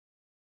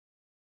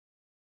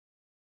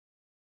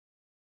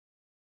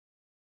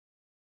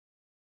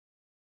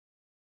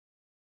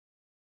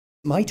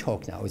My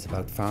talk now is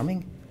about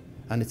farming,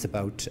 and it's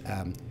about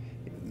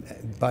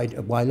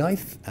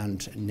wildlife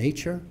and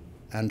nature,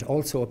 and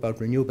also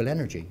about renewable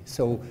energy.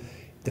 So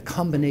the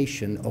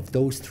combination of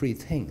those three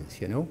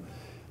things, you know.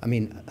 I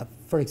mean,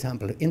 for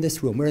example, in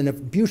this room, we're in a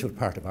beautiful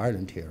part of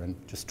Ireland here, and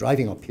just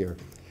driving up here,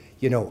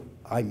 you know,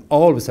 I'm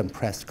always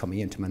impressed coming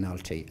into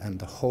Moynalty and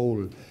the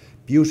whole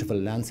beautiful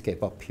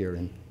landscape up here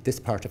in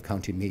this part of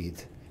County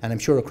Meath. And I'm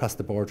sure across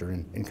the border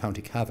in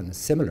County Cavan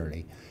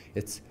similarly.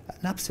 It's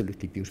an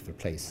absolutely beautiful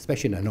place,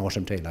 especially in an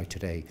autumn day like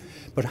today.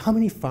 But how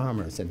many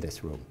farmers in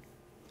this room?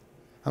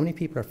 How many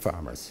people are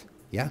farmers?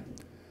 Yeah?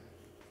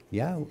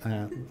 Yeah,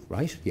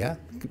 right, yeah.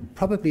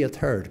 Probably a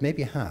third,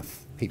 maybe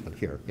half people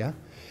here, yeah?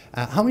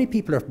 How many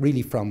people are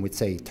really from, we'd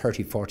say,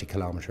 30, 40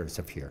 kilometres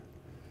of here?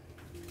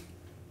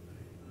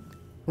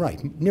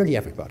 Right, nearly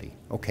everybody.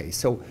 Okay,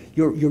 so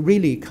you're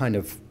really kind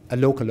of a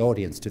local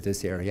audience to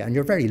this area, and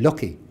you're very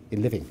lucky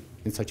in living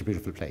in such a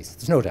beautiful place,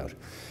 there's no doubt.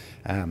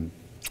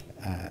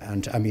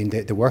 And I mean,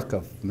 the work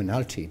of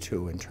Moynalty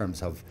too, in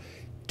terms of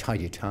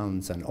tidy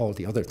towns and all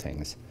the other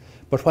things.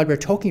 But while we're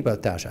talking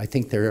about that, I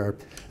think there are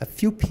a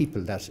few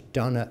people that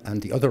Donna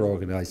and the other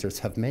organisers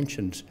have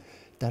mentioned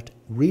that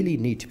really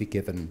need to be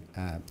given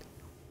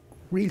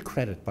real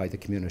credit by the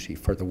community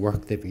for the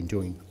work they've been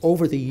doing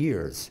over the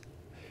years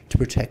to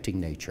protecting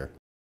nature.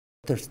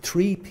 There's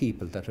three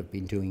people that have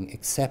been doing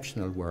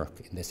exceptional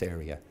work in this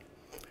area.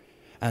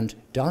 And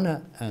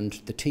Donna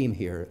and the team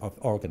here of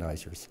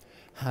organisers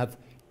have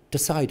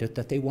decided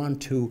that they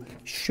want to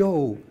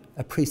show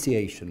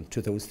appreciation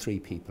to those three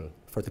people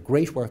for the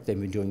great work they've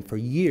been doing for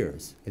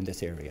years in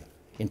this area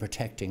in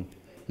protecting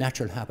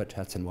natural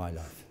habitats and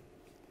wildlife.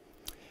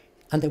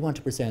 And they want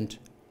to present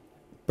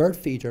bird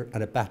feeder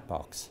and a bat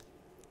box.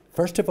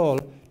 First of all,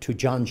 to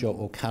John Joe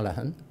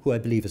O'Callaghan, who I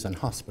believe is in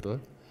hospital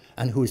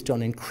and who has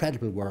done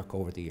incredible work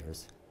over the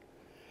years.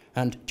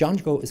 And John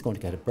Joe is going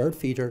to get a bird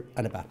feeder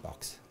and a bat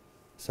box.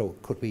 So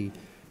could we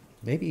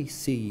maybe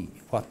see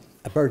what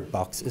a bird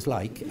box is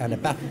like and a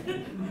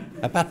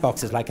bat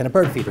box is like and a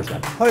bird feeder is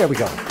like? Oh, there we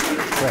go.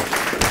 Great.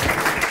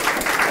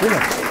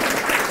 Brilliant.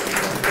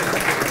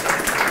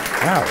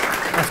 Wow,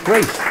 that's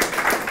great.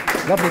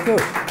 Lovely,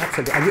 good.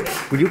 Absolutely.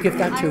 Will you give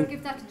that to? I will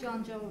give that to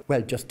John Joe.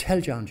 Well, just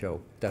tell John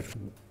Joe that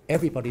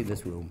everybody in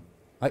this room,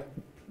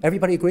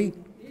 everybody agree?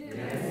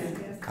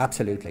 Yes.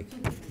 Absolutely.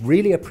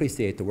 Really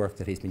appreciate the work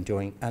that he's been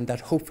doing and that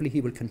hopefully he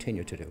will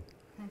continue to do.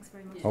 Thanks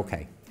very much.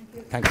 Okay.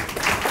 Thank you.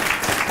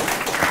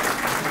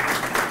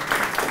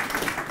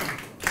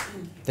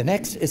 The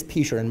next is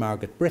Peter and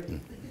Margaret Britton,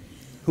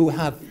 who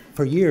have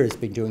for years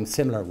been doing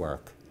similar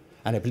work,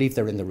 and I believe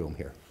they're in the room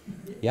here.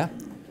 Yeah?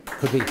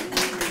 Could we?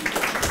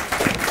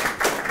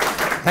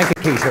 Thank you,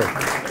 Peter.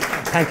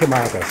 Thank you,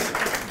 Margaret.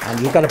 And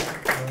you've got a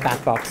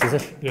bat box, is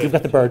it? Yeah. You've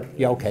got the bird.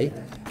 Yeah, okay.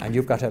 And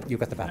you've got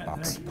the bat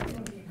box.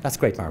 That's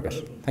great,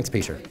 Margaret. Thanks,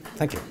 Peter.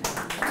 Thank you.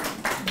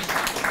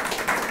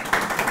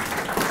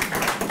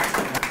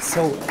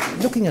 So,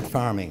 looking at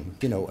farming,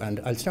 you know, and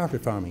I'll start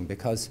with farming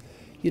because,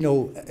 you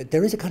know,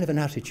 there is a kind of an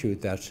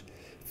attitude that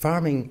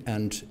farming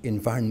and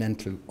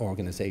environmental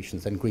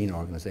organisations and green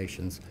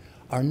organisations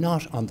are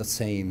not on the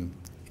same,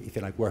 if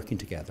you like, working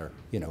together,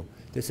 you know.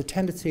 There's a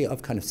tendency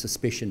of kind of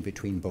suspicion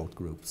between both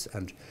groups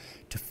and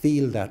to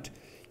feel that,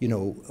 you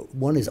know,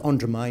 one is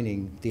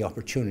undermining the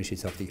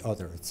opportunities of the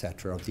other,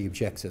 etc., of the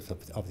objectives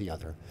of the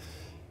other.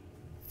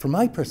 From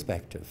my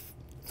perspective,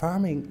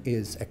 farming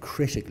is a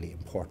critically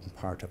important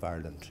part of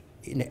Ireland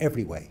in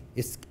every way.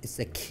 It's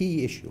a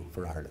key issue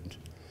for Ireland,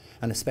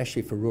 and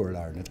especially for rural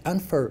Ireland, and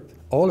for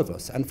all of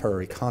us, and for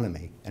our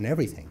economy and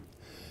everything.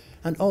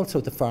 And also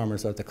the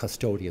farmers are the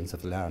custodians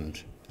of the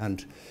land,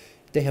 and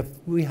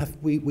we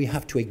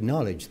have to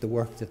acknowledge the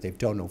work that they've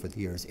done over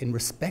the years in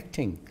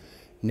respecting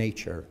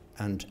nature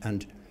and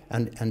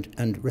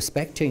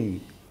respecting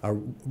our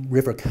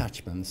river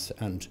catchments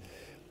and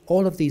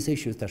all of these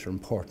issues that are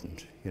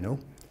important, you know.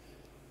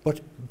 But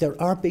there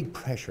are big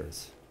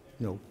pressures,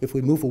 you know, if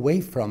we move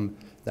away from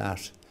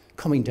that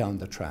coming down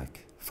the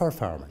track for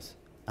farmers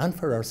and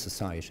for our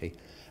society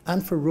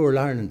and for rural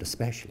Ireland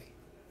especially.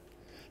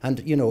 And,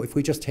 you know, if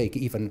we just take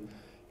even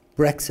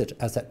Brexit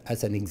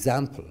as an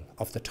example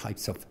of the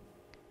types of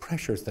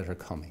pressures that are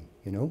coming,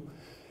 you know.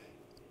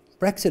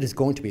 Brexit is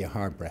going to be a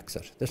hard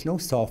Brexit. There's no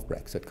soft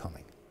Brexit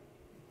coming.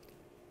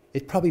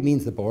 It probably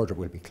means the border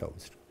will be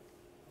closed.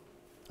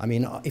 I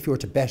mean, if you were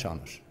to bet on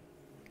it,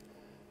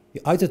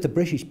 either the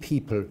British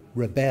people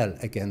rebel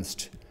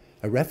against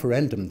a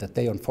referendum that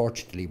they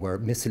unfortunately were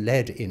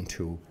misled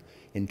into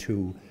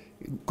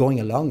going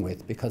along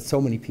with because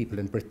so many people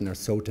in Britain are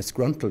so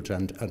disgruntled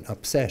and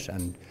upset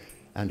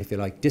and if you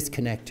like,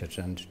 disconnected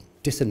and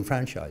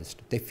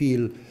disenfranchised. They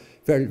feel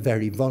very,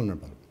 very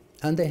vulnerable.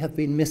 And they have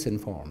been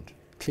misinformed,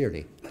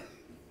 clearly.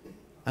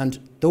 And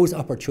those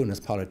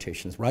opportunist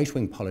politicians,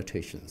 right-wing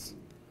politicians,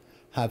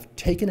 have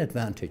taken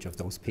advantage of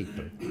those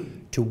people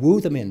to woo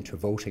them into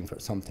voting for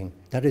something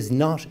that is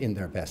not in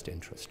their best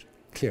interest,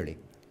 clearly.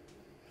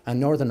 And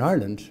Northern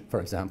Ireland, for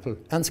example,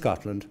 and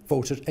Scotland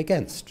voted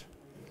against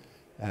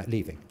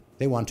leaving.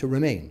 They want to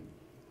remain.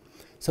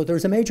 So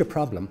there's a major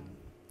problem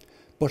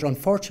But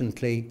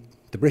unfortunately,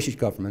 the British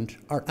government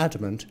are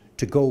adamant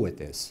to go with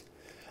this.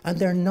 And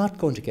they're not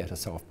going to get a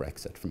soft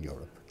Brexit from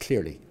Europe,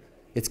 clearly.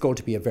 It's going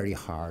to be a very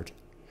hard.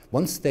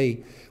 Once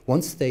they,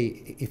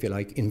 if you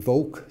like,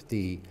 invoke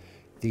the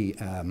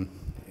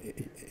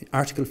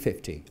Article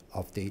 50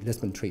 of the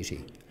Lisbon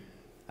Treaty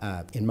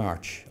in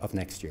March of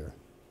next year,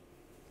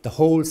 the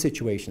whole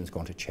situation is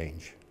going to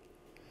change.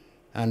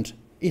 And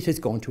it is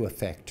going to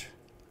affect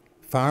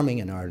farming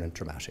in Ireland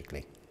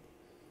dramatically.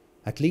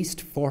 At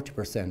least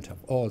 40%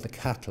 of all the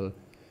cattle,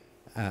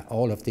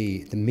 all of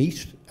the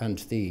meat and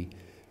the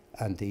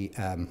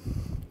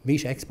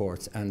meat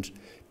exports and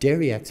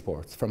dairy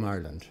exports from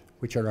Ireland,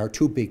 which are our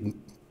two big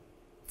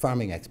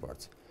farming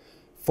exports,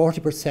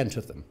 40%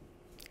 of them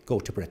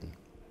go to Britain.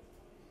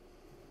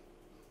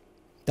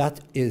 That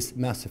is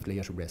massively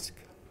at risk.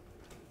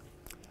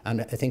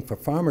 And I think for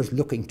farmers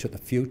looking to the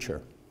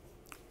future,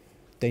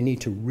 they need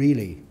to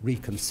really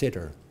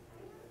reconsider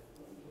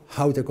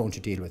how they're going to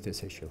deal with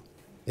this issue.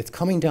 It's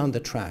coming down the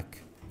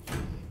track.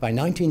 By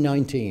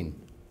 1919,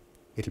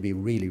 it'll be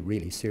really,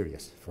 really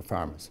serious for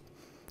farmers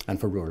and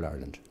for rural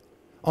Ireland,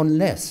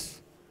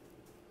 unless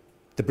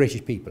the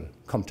British people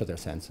come to their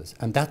senses.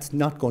 And that's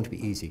not going to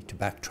be easy to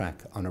backtrack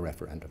on a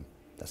referendum.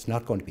 That's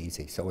not going to be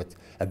easy. So it's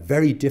a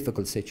very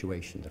difficult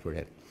situation that we're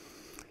in.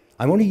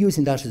 I'm only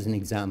using that as an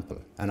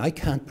example, and I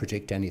can't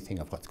predict anything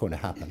of what's going to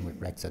happen with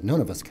Brexit. None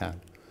of us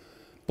can.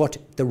 But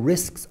the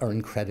risks are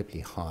incredibly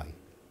high.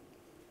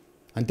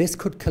 And this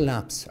could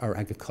collapse our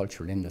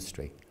agricultural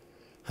industry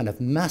and have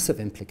massive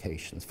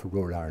implications for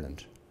rural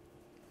Ireland.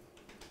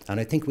 And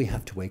I think we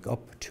have to wake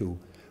up to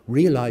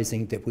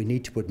realising that we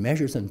need to put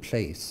measures in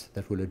place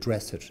that will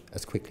address it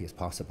as quickly as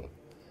possible.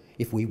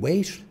 If we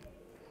wait,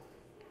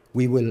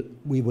 we will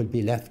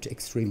be left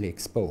extremely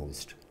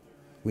exposed.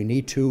 We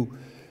need to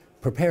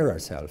prepare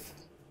ourselves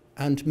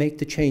and make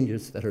the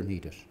changes that are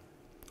needed.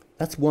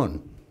 That's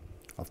one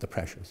of the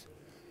pressures.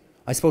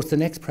 I suppose the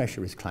next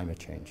pressure is climate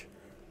change.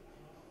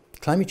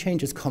 Climate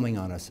change is coming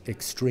on us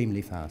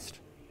extremely fast.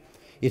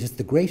 It is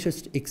the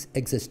greatest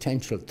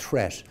existential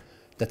threat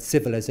that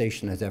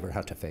civilization has ever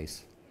had to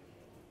face.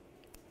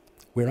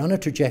 We're on a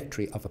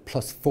trajectory of a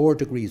 +4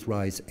 degrees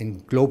rise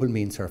in global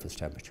mean surface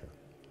temperature.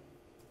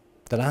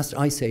 The last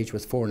ice age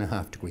was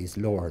 4.5 degrees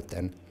lower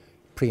than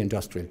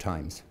pre-industrial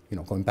times, you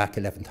know, going back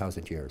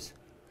 11,000 years.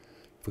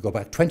 If we go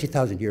back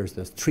 20,000 years,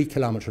 there's 3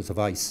 kilometres of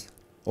ice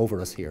over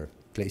us here,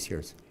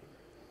 glaciers.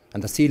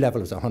 And the sea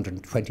level is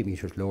 120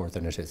 metres lower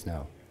than it is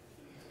now.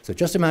 So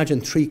just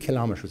imagine 3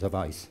 kilometres of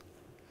ice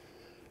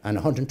and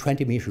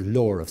 120 metres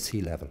lower of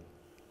sea level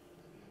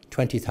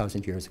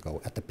 20,000 years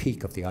ago at the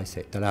peak of the ice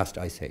age, the last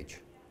ice age.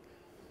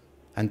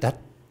 And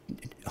that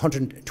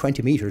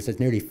 120 metres is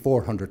nearly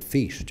 400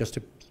 feet, just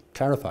to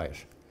clarify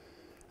it.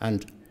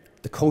 And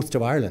the coast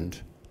of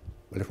Ireland,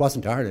 well, it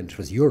wasn't Ireland, it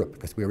was Europe,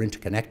 because we were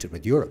interconnected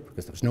with Europe,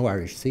 because there was no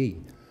Irish Sea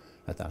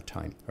at that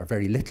time, or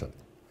very little,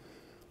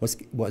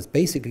 was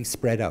basically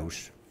spread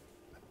out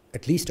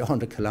at least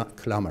 100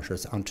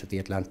 kilometres onto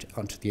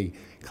the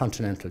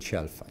continental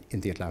shelf in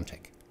the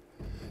Atlantic.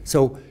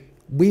 So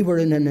we were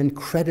in an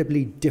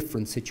incredibly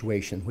different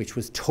situation, which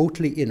was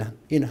totally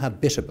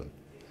inhabitable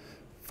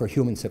for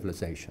human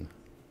civilization.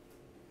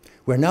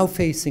 We're now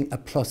facing a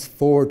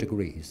 +4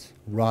 degrees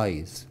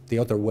rise the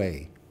other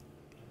way.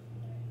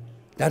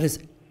 That is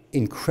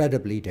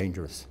incredibly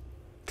dangerous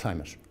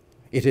climate.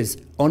 It is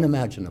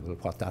unimaginable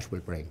what that will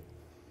bring.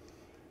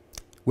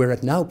 We're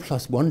at now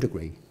 +1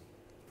 degree,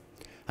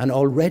 and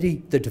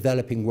already the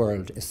developing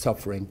world is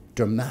suffering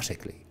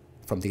dramatically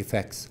from the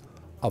effects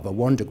of a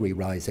 1 degree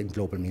rise in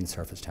global mean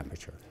surface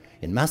temperature.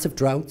 In massive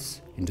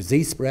droughts, in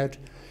disease spread,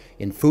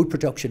 in food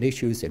production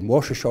issues, in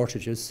water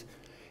shortages,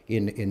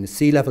 in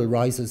sea level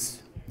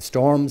rises,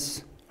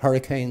 storms,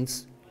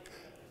 hurricanes,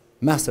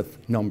 massive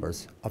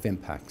numbers of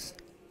impacts.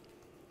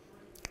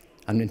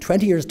 And in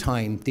 20 years'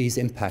 time, these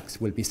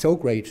impacts will be so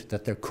great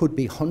that there could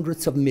be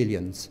hundreds of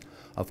millions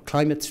of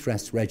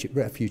climate-stressed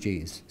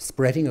refugees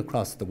spreading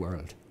across the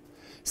world,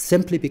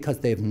 simply because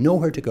they have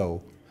nowhere to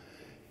go.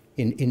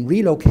 In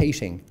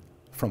relocating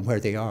from where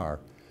they are,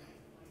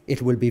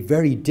 it will be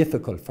very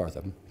difficult for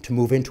them to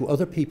move into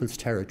other people's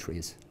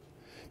territories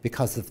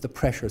because of the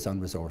pressures on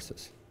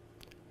resources.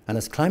 And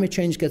as climate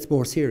change gets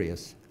more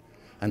serious,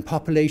 and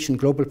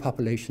global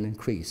population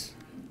increase,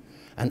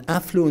 and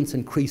affluence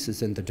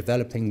increases in the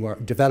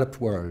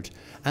developed world,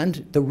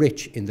 and the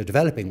rich in the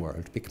developing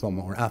world become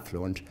more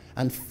affluent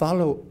and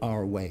follow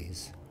our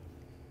ways,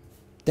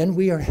 then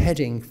we are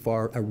heading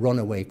for a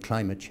runaway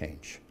climate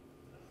change.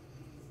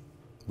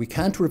 We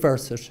can't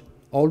reverse it.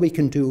 All we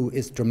can do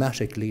is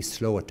dramatically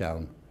slow it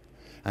down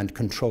and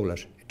control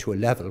it to a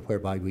level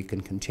whereby we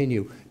can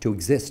continue to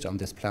exist on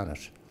this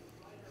planet.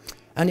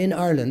 And in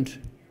Ireland,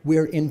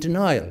 we're in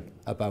denial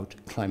about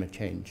climate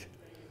change.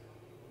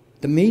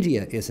 The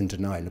media is in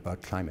denial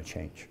about climate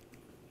change.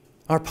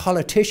 Our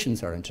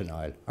politicians are in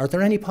denial. Are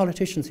there any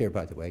politicians here,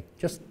 by the way?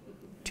 Just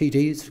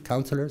TDs,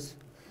 councillors,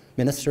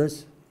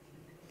 ministers?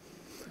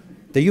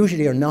 They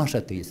usually are not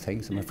at these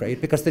things, I'm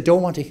afraid, because they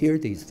don't want to hear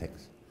these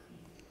things.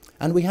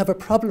 And we have a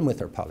problem with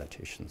our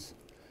politicians,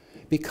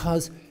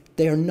 because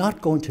they are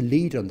not going to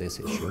lead on this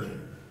issue,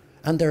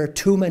 and there are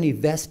too many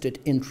vested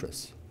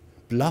interests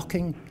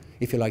blocking,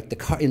 if you like,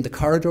 in the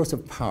corridors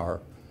of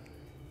power,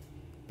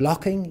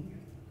 blocking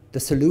the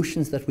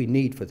solutions that we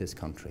need for this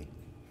country.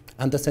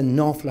 And there's an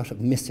awful lot of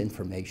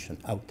misinformation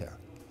out there.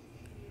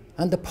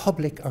 And the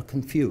public are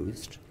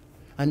confused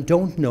and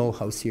don't know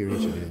how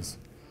serious it is,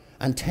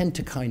 and tend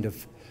to kind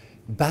of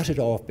bat it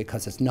off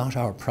because it's not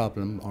our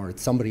problem or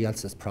it's somebody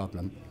else's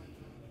problem.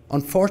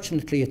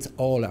 Unfortunately, it's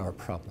all our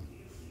problem.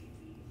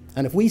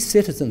 And if we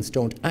citizens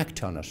don't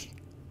act on it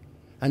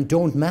and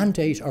don't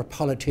mandate our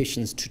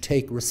politicians to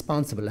take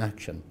responsible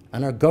action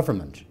and our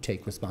government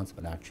take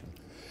responsible action,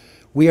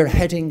 we are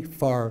heading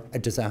for a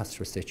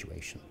disastrous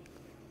situation.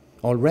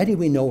 Already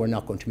we know we're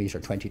not going to meet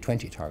our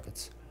 2020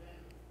 targets.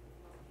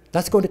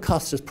 That's going to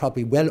cost us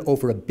probably well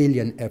over $1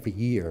 billion every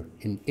year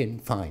in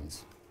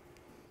fines.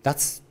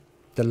 That's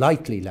the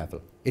likely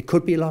level. It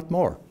could be a lot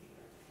more.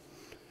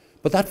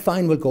 But that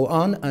fine will go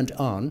on and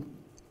on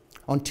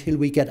until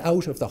we get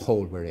out of the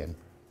hole we're in.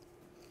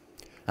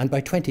 And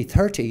by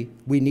 2030,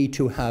 we need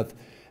to have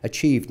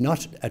achieved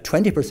not a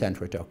 20%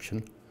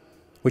 reduction,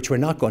 which we're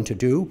not going to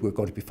do. We're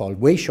going to fall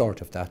way short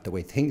of that, the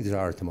way things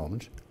are at the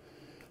moment.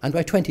 And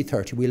by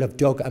 2030, we'll have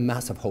dug a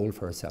massive hole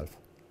for ourselves,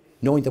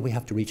 knowing that we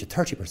have to reach a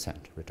 30%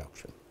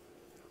 reduction.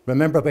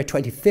 Remember, by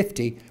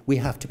 2050, we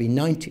have to be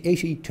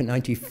 80 to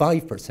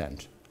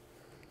 95%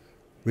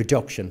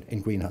 reduction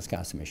in greenhouse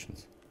gas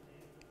emissions.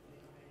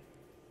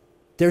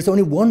 There's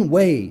only one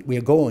way we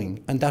are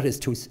going, and that is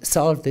to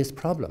solve this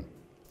problem.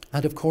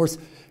 And of course,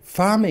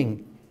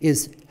 farming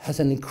has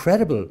an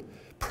incredible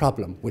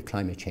problem with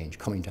climate change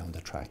coming down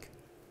the track.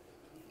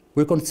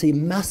 We're going to see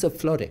massive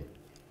flooding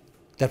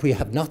that we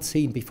have not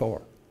seen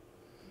before.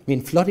 I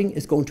mean, flooding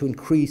is going to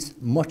increase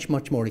much,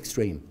 much more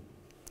extreme.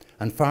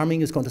 And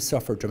farming is going to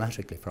suffer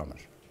dramatically from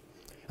it.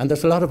 And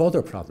there's a lot of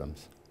other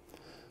problems.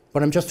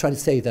 But I'm just trying to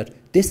say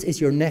that this is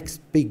your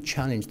next big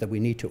challenge that we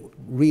need to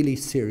really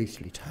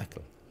seriously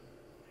tackle.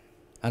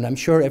 And I'm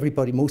sure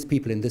most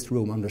people in this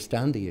room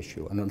understand the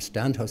issue and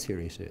understand how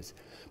serious it is.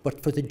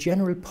 But for the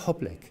general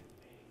public,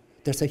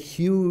 there's a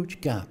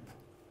huge gap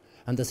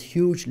and there's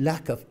huge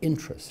lack of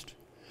interest.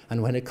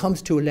 And when it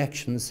comes to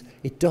elections,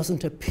 it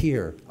doesn't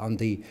appear in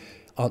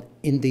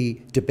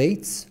the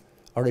debates,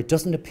 or it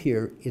doesn't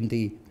appear in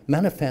the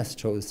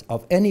manifestos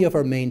of any of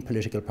our main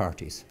political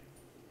parties.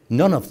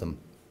 None of them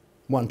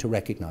want to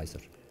recognise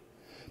it.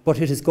 But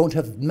it is going to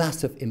have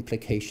massive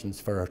implications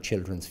for our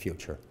children's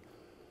future.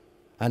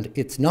 And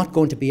it's not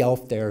going to be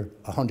out there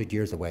 100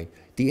 years away.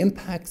 The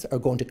impacts are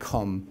going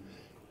to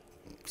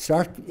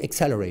start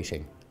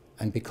accelerating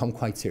and become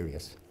quite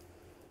serious.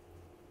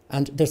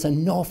 And there's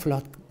an awful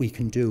lot we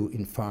can do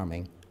in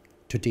farming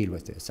to deal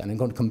with this. And I'm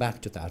going to come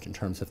back to that in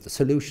terms of the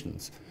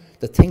solutions,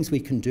 the things we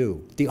can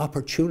do, the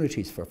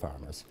opportunities for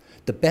farmers,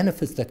 the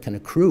benefits that can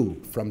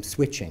accrue from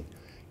switching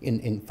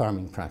in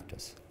farming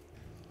practice.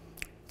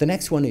 The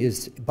next one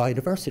is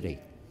biodiversity.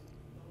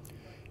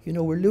 You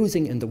know, we're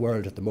losing in the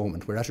world at the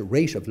moment, we're at a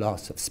rate of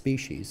loss of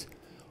species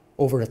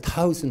over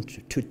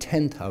 1,000 to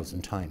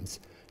 10,000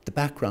 times the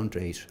background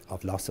rate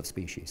of loss of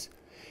species.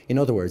 In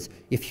other words,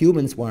 if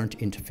humans weren't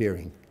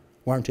interfering,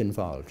 weren't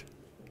involved,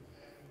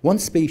 one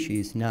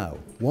species now,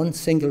 one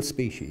single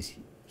species,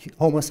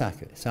 Homo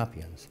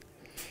sapiens,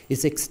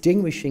 is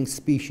extinguishing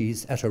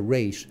species at a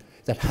rate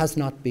that has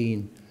not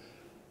been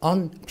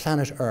on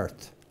planet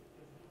Earth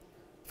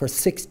for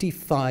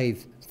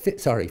 55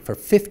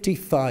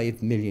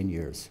 million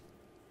years.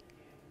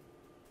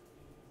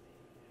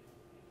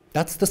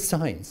 That's the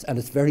science, and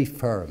it's very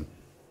firm.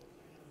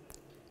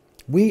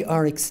 We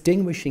are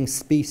extinguishing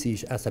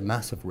species at a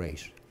massive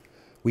rate.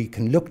 We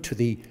can look to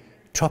the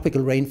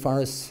tropical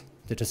rainforests,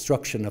 the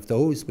destruction of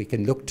those. We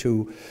can look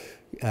to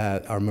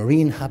our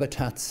marine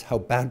habitats, how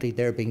badly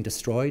they're being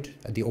destroyed,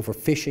 and the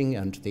overfishing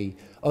and the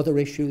other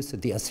issues,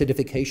 the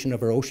acidification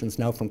of our oceans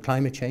now from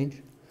climate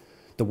change,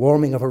 the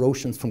warming of our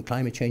oceans from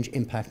climate change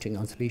impacting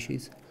on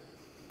species.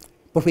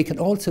 But we can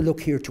also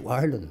look here to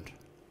Ireland.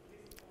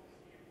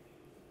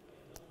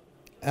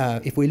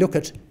 If we look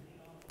at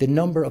the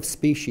number of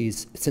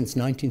species since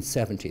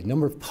 1970, the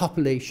number of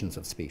populations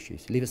of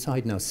species, leave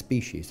aside now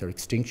species or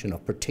extinction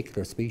of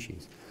particular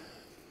species,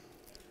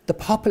 the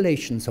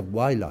populations of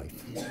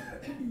wildlife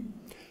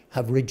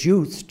have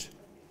reduced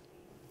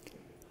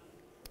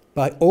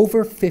by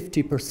over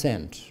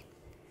 50%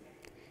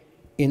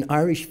 in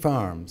Irish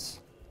farms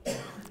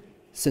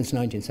since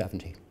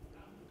 1970. Do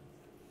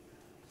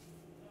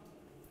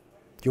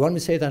you want me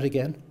to say that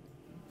again?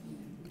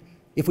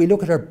 If we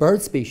look at our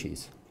bird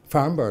species,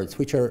 farm birds,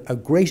 which are a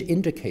great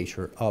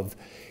indicator of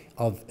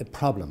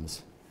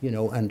problems, you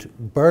know,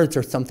 and birds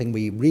are something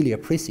we really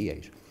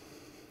appreciate.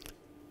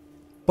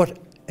 But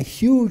a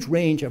huge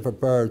range of our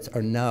birds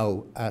are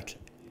now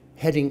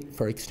heading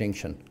for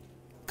extinction.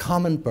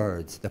 Common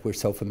birds that we're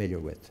so familiar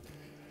with.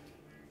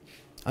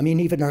 I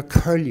mean, even our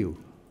curlew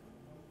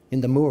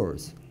in the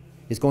moors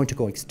is going to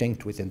go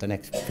extinct within the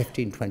next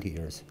 15, 20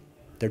 years.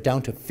 They're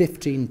down to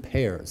 15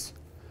 pairs.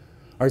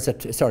 Or it's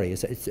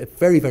a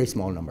very, very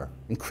small number,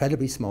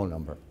 incredibly small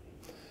number.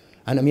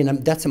 And I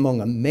mean, that's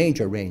among a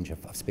major range of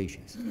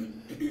species.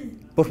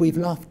 But we've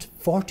lost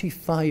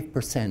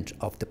 45%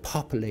 of the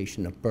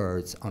population of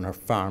birds on our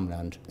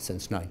farmland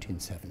since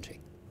 1970.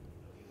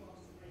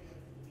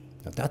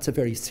 Now, that's a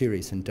very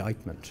serious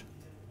indictment.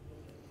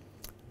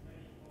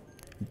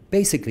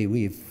 Basically,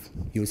 we've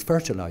used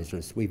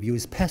fertilizers, we've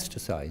used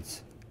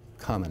pesticides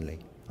commonly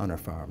on our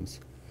farms.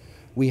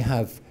 We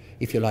have,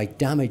 if you like,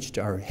 damaged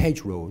our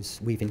hedgerows.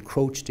 We've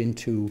encroached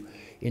into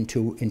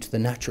the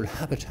natural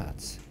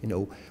habitats. You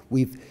know,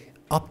 we've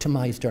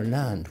optimized our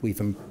land.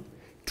 We've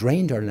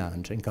drained our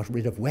land and got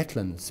rid of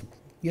wetlands.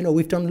 You know,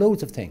 we've done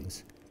loads of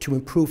things to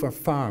improve our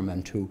farm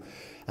and to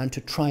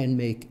try and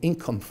make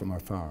income from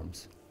our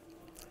farms.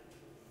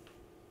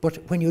 But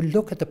when you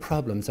look at the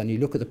problems, and you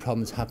look at the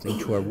problems happening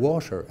to our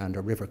water and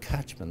our river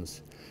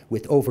catchments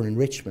with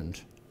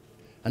over-enrichment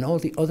and all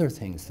the other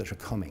things that are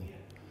coming,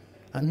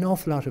 an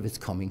awful lot of it's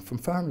coming from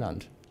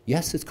farmland.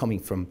 Yes, it's coming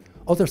from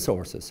other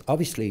sources,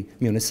 obviously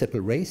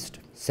municipal waste,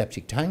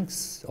 septic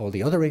tanks, all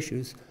the other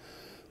issues,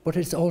 but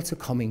it's also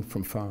coming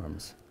from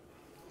farms.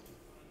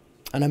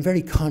 And I'm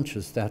very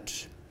conscious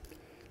that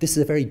this is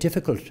a very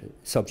difficult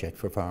subject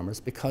for farmers,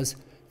 because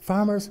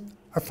farmers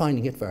are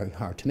finding it very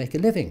hard to make a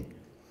living.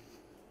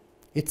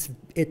 It's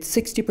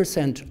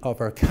 60%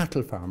 of our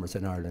cattle farmers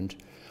in Ireland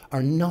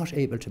are not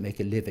able to make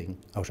a living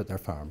out of their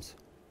farms.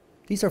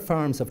 These are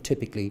farms of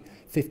typically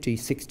 50,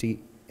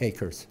 60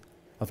 acres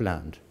of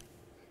land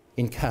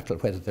in cattle,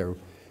 whether they're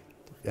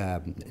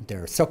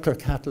suckler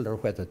cattle or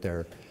whether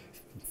they're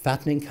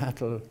fattening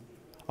cattle,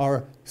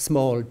 or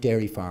small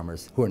dairy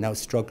farmers who are now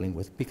struggling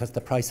because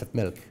the price of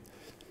milk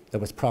that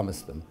was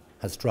promised them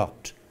has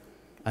dropped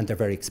and they're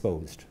very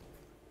exposed.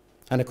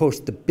 And of course,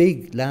 the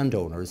big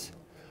landowners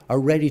are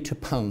ready to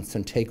pounce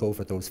and take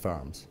over those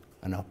farms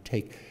and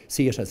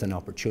see it as an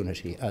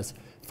opportunity as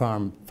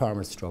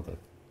farmers struggle.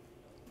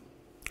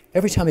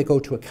 Every time I go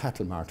to a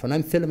cattle mart, when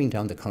I'm filming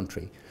down the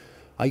country,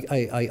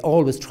 I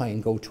always try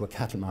and go to a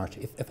cattle mart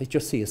if I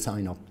just see a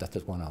sign up that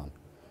there's one on.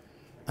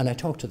 And I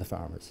talk to the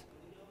farmers.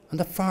 And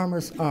the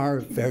farmers are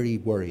very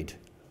worried.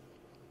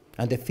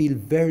 And they feel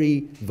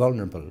very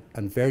vulnerable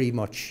and very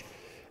much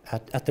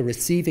at the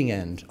receiving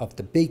end of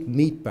the big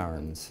meat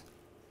barons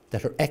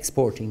that are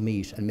exporting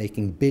meat and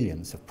making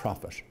billions of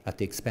profit at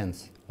the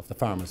expense of the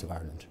farmers of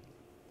Ireland.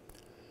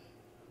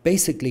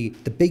 Basically,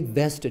 the big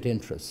vested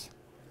interests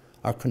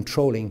are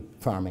controlling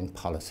farming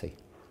policy.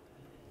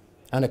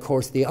 And of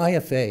course, the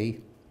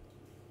IFA,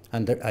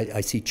 and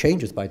I see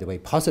changes, by the way,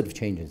 positive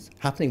changes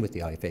happening with the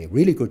IFA,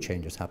 really good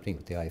changes happening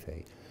with the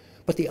IFA.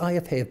 But the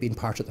IFA have been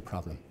part of the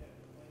problem.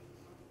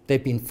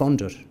 They've been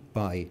funded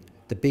by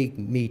the big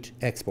meat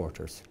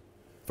exporters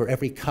for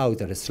every cow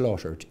that is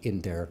slaughtered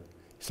in their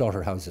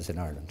slaughterhouses in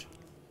Ireland.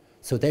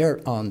 So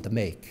they're on the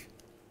make.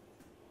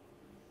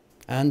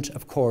 And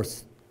of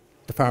course,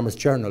 the Farmers'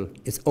 Journal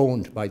is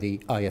owned by the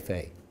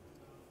IFA.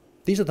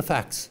 These are the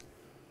facts.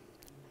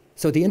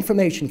 So the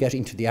information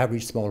getting to the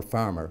average small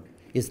farmer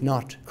is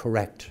not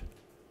correct.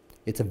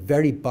 It's a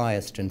very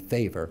biased in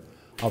favour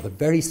of a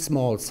very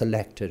small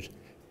selected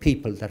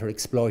people that are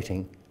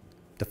exploiting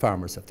the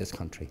farmers of this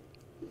country.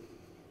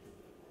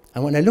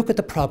 And when I look at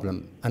the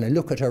problem and I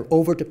look at our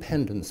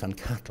over-dependence on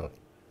cattle,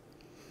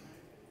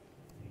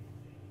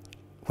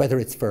 whether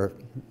it's for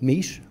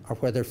meat or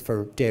whether it's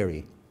for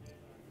dairy,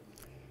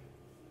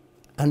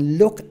 and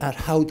look at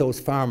how those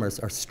farmers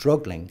are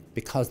struggling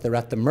because they're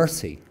at the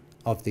mercy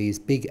of these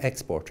big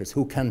exporters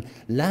who can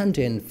land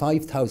in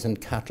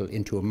 5,000 cattle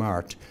into a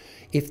mart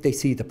if they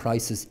see the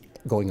prices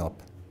going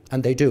up,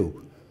 and they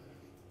do.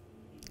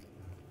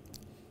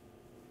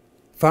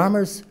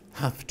 Farmers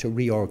have to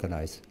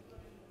reorganise,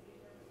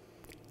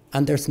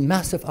 and there's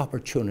massive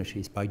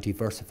opportunities by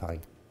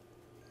diversifying.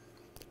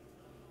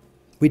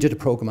 We did a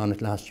programme on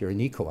it last year in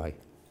EcoEye,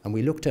 and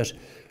we looked at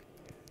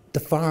the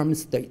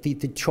farms,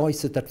 the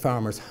choices that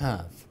farmers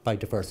have by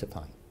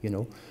diversifying, you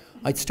know.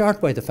 I'd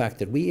start by the fact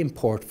that we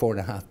import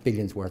 4.5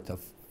 billion's worth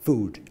of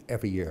food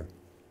every year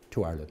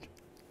to Ireland.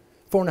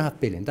 4.5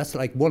 billion, that's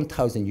like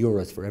 1,000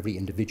 euros for every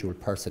individual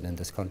person in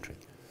this country.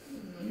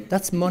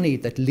 That's money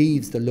that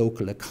leaves the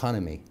local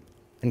economy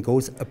and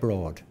goes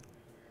abroad.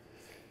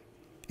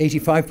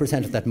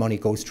 85% of that money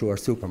goes through our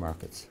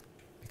supermarkets,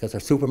 because our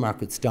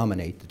supermarkets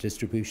dominate the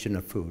distribution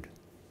of food.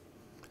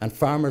 And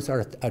farmers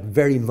are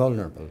very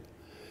vulnerable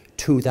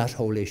to that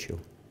whole issue.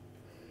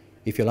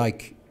 If you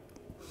like,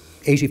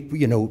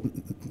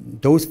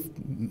 those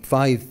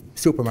 5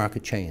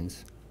 supermarket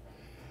chains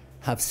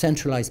have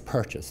centralised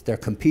purchase. They're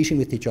competing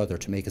with each other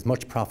to make as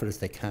much profit as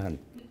they can.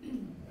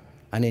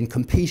 And in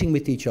competing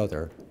with each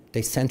other,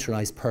 they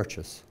centralise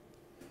purchase.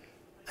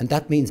 And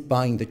that means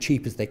buying the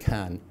cheapest they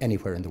can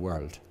anywhere in the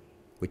world,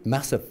 with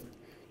massive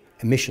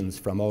emissions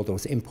from all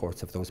those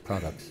imports of those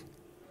products.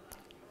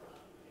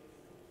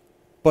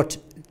 But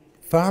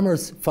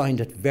farmers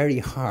find it very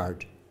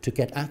hard to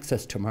get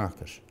access to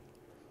market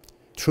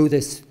through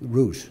this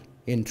route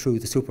in through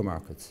the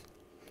supermarkets.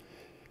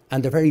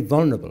 And they're very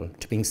vulnerable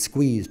to being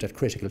squeezed at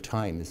critical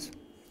times.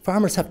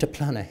 Farmers have to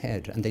plan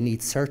ahead, and they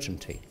need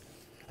certainty.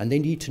 And they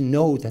need to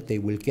know that they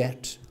will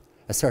get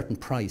a certain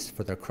price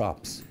for their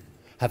crops,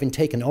 having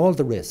taken all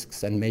the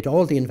risks and made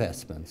all the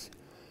investments,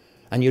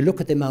 and you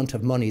look at the amount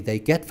of money they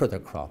get for their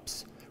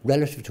crops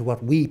relative to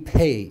what we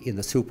pay in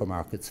the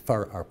supermarkets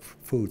for our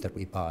food that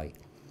we buy.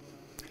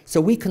 So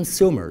we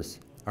consumers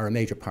are a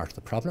major part of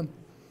the problem,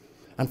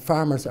 and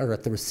farmers are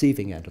at the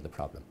receiving end of the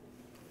problem.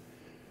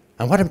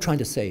 And what I'm trying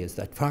to say is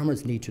that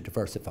farmers need to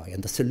diversify,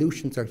 and the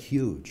solutions are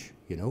huge,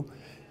 you know.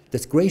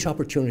 There's great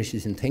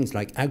opportunities in things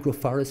like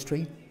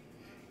agroforestry.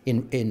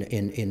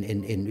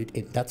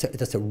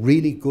 That's a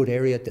really good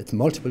area. There's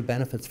multiple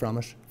benefits from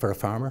it for a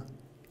farmer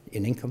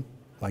in income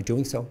by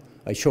doing so.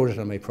 I showed it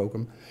on my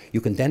programme.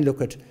 You can then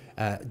look at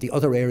the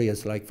other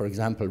areas like, for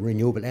example,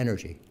 renewable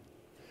energy.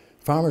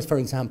 Farmers, for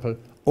example,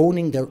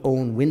 owning their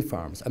own wind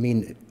farms. I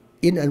mean,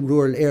 in a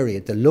rural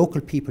area, the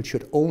local people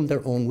should own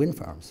their own wind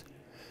farms.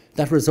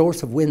 That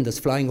resource of wind that's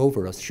flying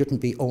over us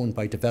shouldn't be owned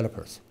by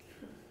developers.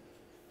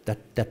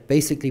 That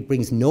basically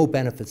brings no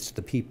benefits to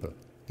the people.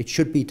 It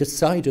should be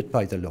decided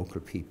by the local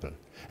people,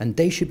 and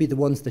they should be the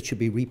ones that should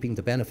be reaping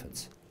the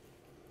benefits.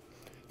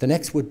 The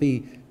next would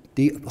be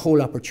the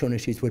whole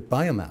opportunities with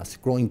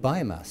biomass, growing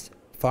biomass,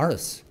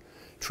 forests,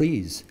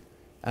 trees,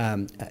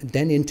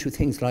 then into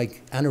things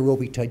like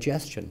anaerobic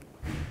digestion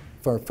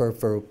for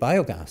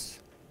biogas.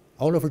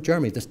 All over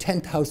Germany, there's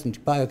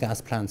 10,000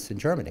 biogas plants in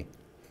Germany.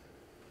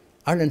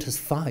 Ireland has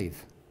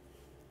 5.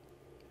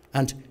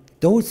 And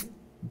those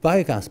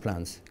biogas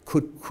plants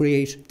could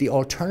create the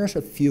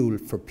alternative fuel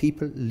for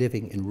people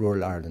living in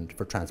rural Ireland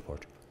for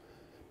transport.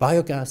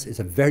 Biogas is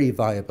a very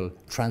viable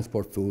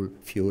transport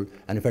fuel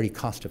and a very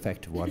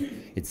cost-effective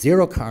one. It's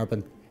zero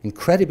carbon,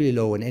 incredibly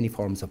low in any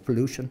forms of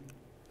pollution,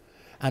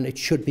 and it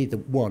should be the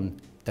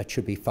one that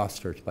should be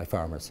fostered by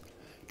farmers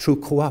through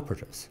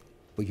cooperatives.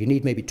 But you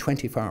need maybe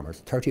 20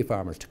 farmers, 30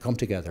 farmers to come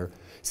together,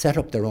 set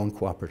up their own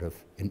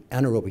cooperative in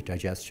anaerobic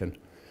digestion,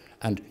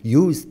 and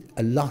use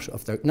a lot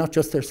of their, not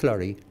just their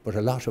slurry, but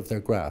a lot of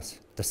their grass,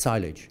 the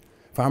silage.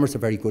 Farmers are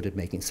very good at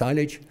making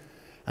silage,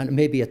 and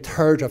maybe a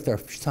third of their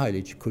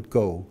silage could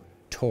go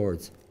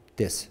towards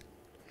this.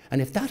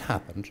 And if that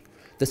happened,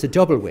 there's a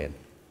double win.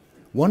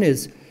 One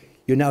is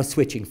you're now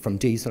switching from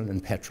diesel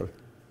and petrol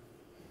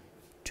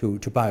to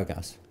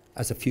biogas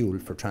as a fuel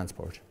for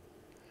transport.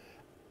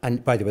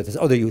 And by the way, there's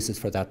other uses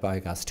for that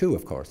biogas too,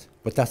 of course,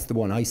 but that's the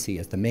one I see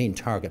as the main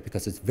target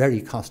because it's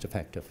very cost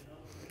effective.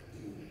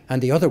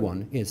 And the other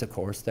one is, of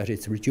course, that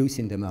it's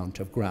reducing the amount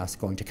of grass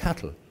going to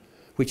cattle,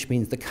 which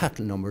means the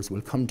cattle numbers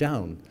will come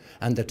down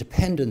and the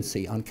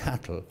dependency on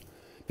cattle,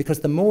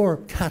 because the more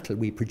cattle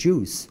we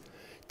produce,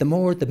 the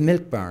more the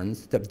milk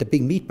barns, the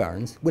big meat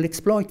barns, will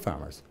exploit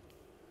farmers.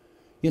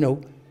 You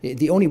know,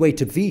 the only way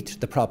to beat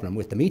the problem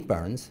with the meat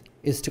barns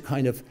is to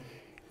kind of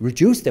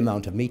reduce the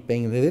amount of meat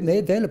being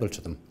available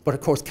to them. But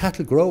of course,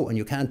 cattle grow and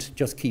you can't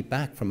just keep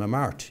back from a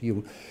mart.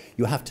 You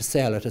have to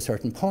sell at a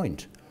certain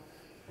point.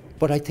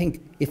 But I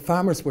think if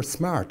farmers were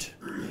smart,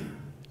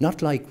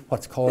 not like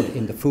what's called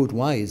in the Food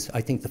Wise,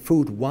 I think the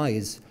Food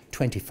Wise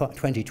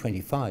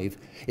 2025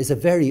 is a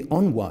very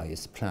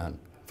unwise plan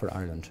for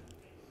Ireland.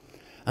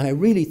 And I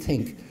really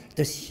think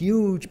there's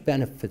huge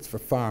benefits for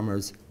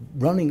farmers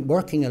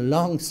working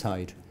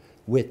alongside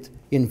with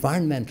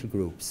environmental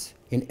groups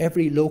in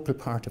every local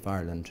part of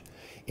Ireland,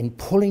 in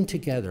pulling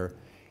together,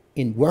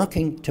 in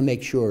working to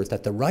make sure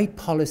that the right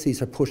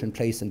policies are put in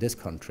place in this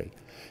country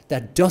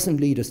that doesn't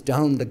lead us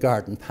down the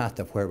garden path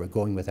of where we're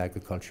going with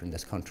agriculture in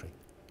this country.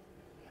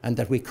 And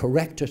that we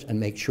correct it and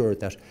make sure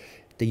that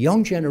the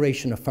young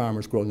generation of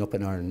farmers growing up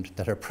in Ireland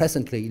that are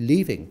presently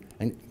leaving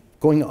and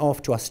going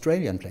off to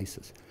Australia and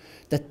places,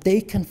 that they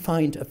can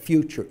find a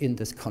future in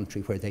this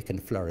country where they can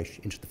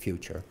flourish into the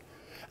future.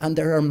 And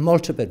there are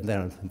multiple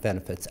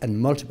benefits and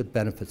multiple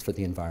benefits for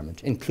the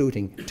environment,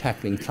 including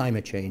tackling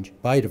climate change,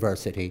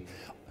 biodiversity,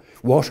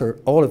 water,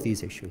 all of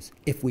these issues,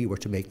 if we were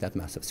to make that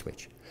massive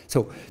switch.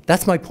 So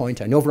that's my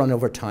point. I know I've run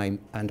over time,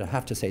 and I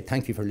have to say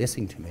thank you for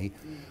listening to me.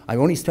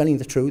 I'm only telling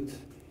the truth,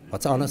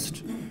 what's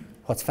honest,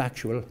 what's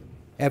factual,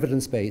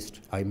 evidence-based.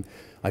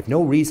 I've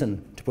no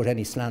reason to put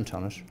any slant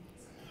on it.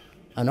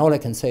 And all I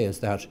can say is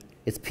that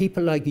it's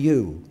people like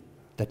you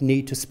that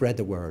need to spread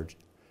the word.